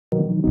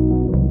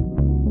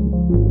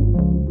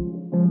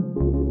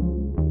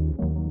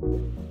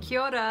Kia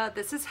ora,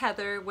 this is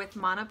Heather with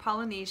Mana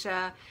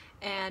Polynesia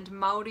and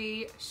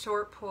Maori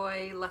short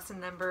poi lesson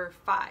number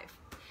 5.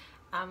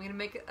 I'm going to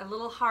make it a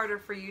little harder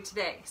for you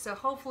today. So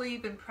hopefully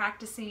you've been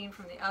practicing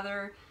from the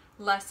other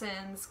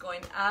lessons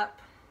going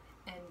up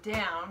and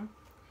down,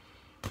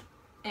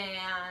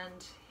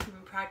 and you've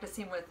been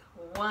practicing with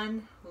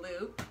one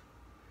loop.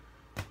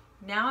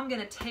 Now I'm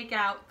going to take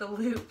out the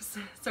loops.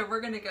 So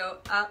we're going to go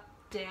up,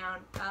 down,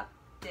 up,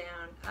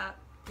 down, up,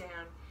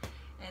 down.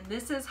 And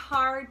this is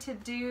hard to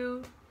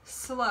do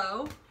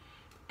slow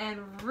and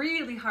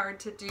really hard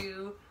to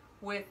do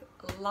with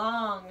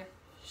long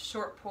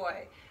short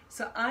poi.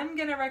 So I'm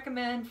going to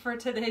recommend for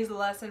today's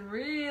lesson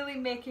really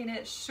making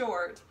it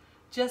short,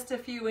 just a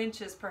few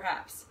inches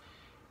perhaps.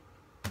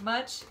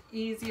 Much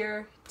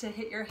easier to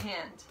hit your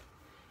hand.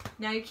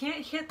 Now you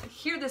can't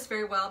hear this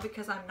very well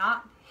because I'm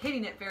not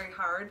hitting it very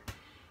hard,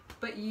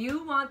 but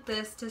you want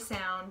this to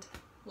sound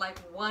like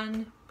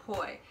one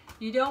poi.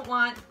 You don't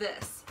want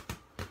this.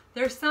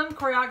 There's some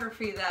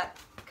choreography that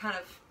kind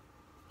of,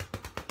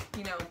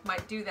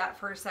 might do that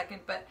for a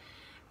second, but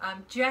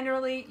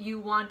generally you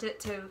want it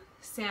to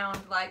sound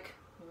like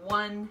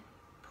one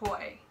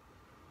poi.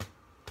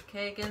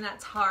 Okay, again,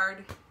 that's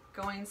hard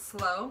going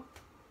slow.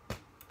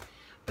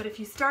 But if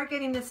you start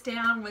getting this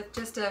down with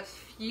just a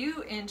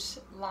few inch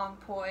long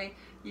poi,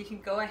 you can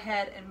go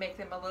ahead and make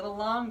them a little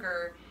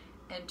longer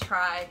and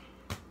try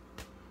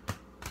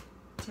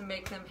to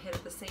make them hit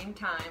at the same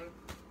time.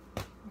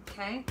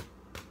 Okay?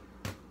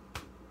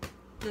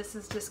 This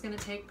is just going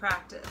to take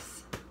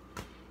practice.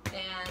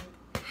 And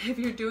if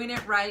you're doing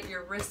it right,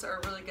 your wrists are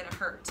really going to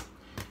hurt.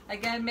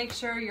 Again, make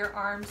sure your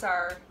arms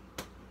are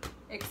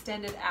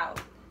extended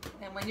out.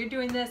 And when you're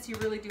doing this, you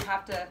really do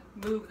have to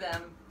move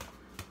them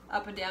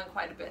up and down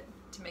quite a bit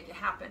to make it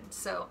happen.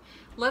 So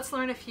let's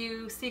learn a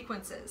few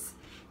sequences.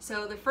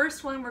 So the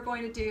first one we're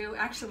going to do,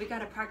 actually we got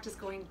to practice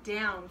going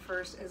down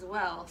first as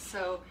well.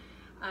 So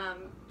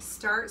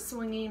start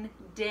swinging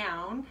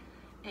down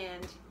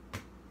and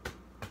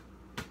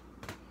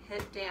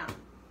hit down.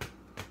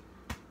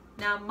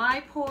 Now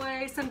my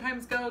poi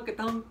sometimes go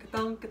ka-thunk,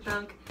 ka-thunk,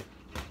 ka-thunk.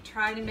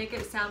 Try to make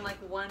it sound like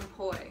one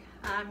poi.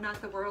 I'm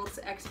not the world's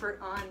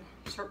expert on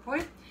short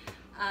poi,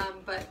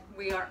 but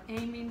we are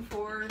aiming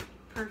for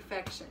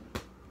perfection.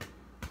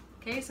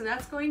 Okay, so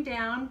that's going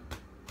down.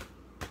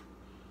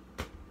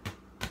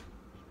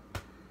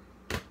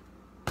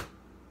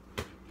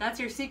 That's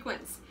your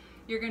sequence.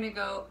 You're going to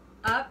go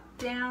up,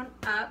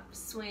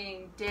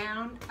 swing,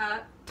 down,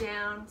 up,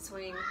 down,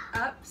 swing,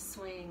 up,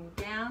 swing,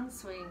 down,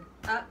 swing,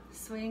 up,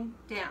 swing,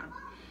 down.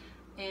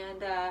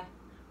 And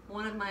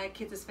one of my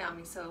kids has found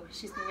me, so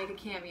she's going to make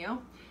a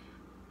cameo.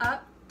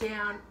 Up,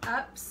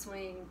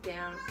 swing,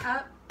 down,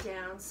 up,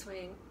 down,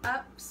 swing,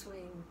 up,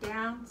 swing,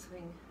 down,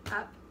 swing,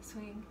 up,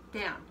 swing,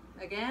 down.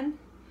 Again,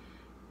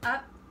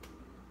 up,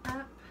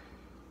 down,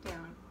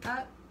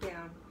 up,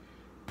 down,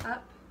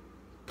 up,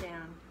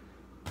 down,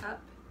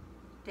 up,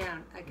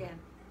 down. Again,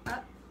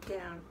 up,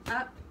 down,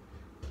 up,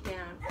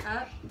 down,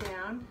 up,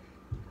 down,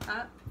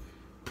 up,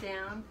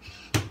 down,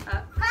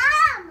 up,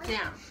 Mom!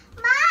 down.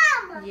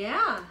 Mom!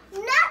 Yeah.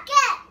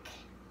 Nugget!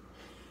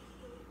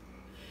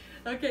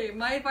 Okay,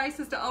 my advice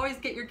is to always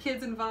get your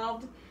kids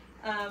involved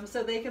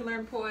so they can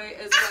learn poi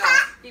as well,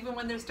 even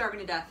when they're starving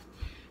to death.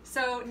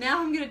 So now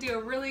I'm going to do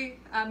a really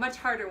much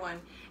harder one.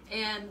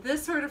 And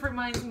this sort of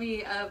reminds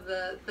me of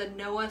the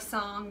Noah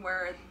song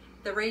where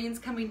the rain's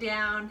coming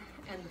down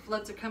and the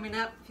floods are coming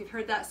up, if you've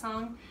heard that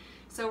song.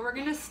 So we're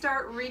going to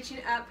start reaching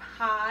up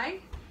high.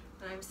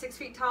 And I'm 6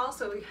 feet tall,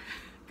 so we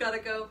gotta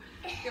go,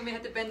 you may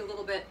have to bend a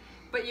little bit.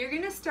 But you're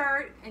going to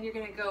start and you're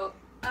going to go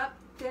up,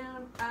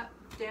 down, up,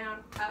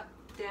 down, up,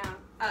 down,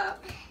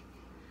 up.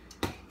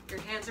 Your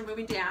hands are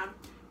moving down.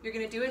 You're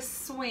going to do a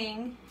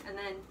swing and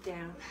then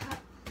down,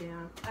 up,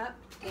 down, up,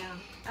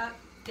 down, up,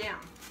 down.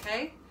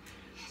 Okay?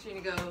 So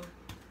you're going to go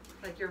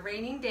like you're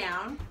raining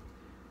down.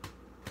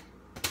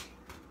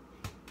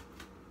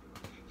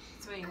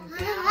 Swing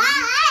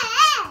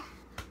down.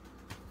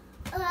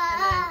 And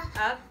then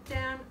up,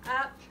 down,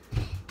 up,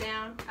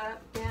 down,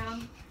 up,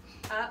 down,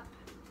 up,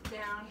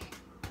 down,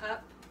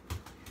 up.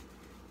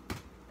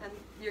 And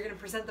you're going to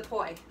present the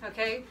poi,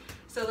 okay?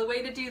 So the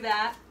way to do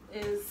that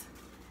is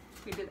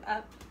we did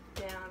up,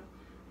 down,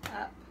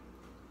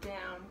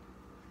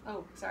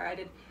 oh, sorry, I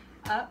did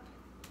up,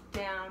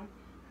 down,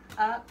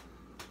 up,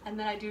 and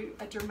then I do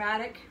a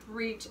dramatic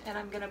reach and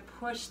I'm going to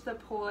push the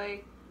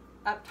poi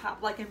up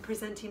top like I'm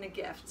presenting a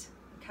gift,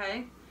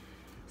 okay?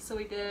 So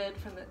we did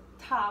from the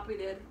top, we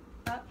did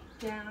up,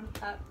 down,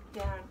 up,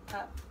 down,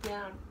 up,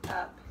 down,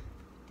 up,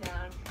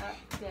 down,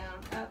 up, down,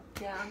 up,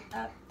 down,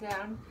 up,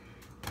 down,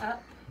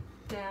 up,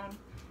 down,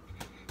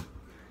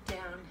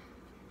 down,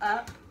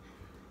 up,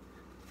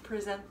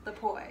 present the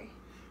poi.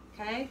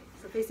 Okay?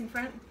 So facing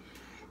front,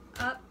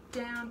 up,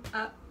 down,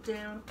 up,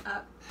 down,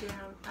 up,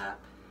 down, up,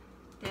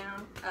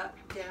 down, up,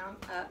 down,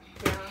 up,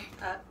 down,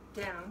 up,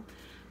 down,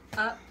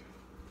 up,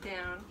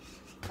 down,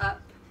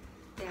 up,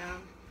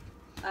 down,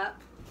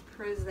 up,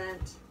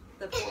 present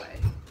the poi.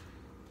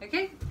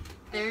 Okay?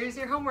 There's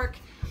your homework.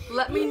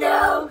 Let me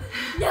know.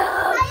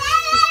 No!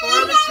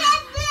 before the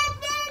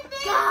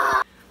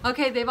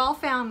Okay, they've all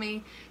found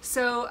me.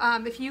 So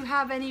if you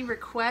have any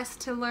requests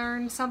to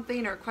learn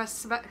something or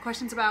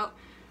questions about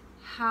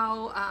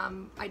how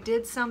I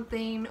did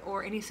something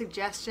or any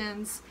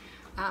suggestions,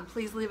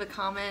 please leave a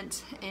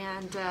comment,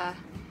 and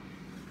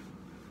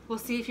we'll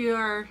see if you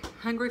are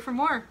hungry for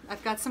more.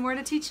 I've got some more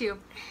to teach you.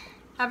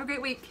 Have a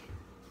great week.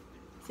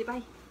 Say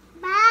bye.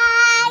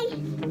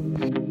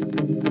 Bye.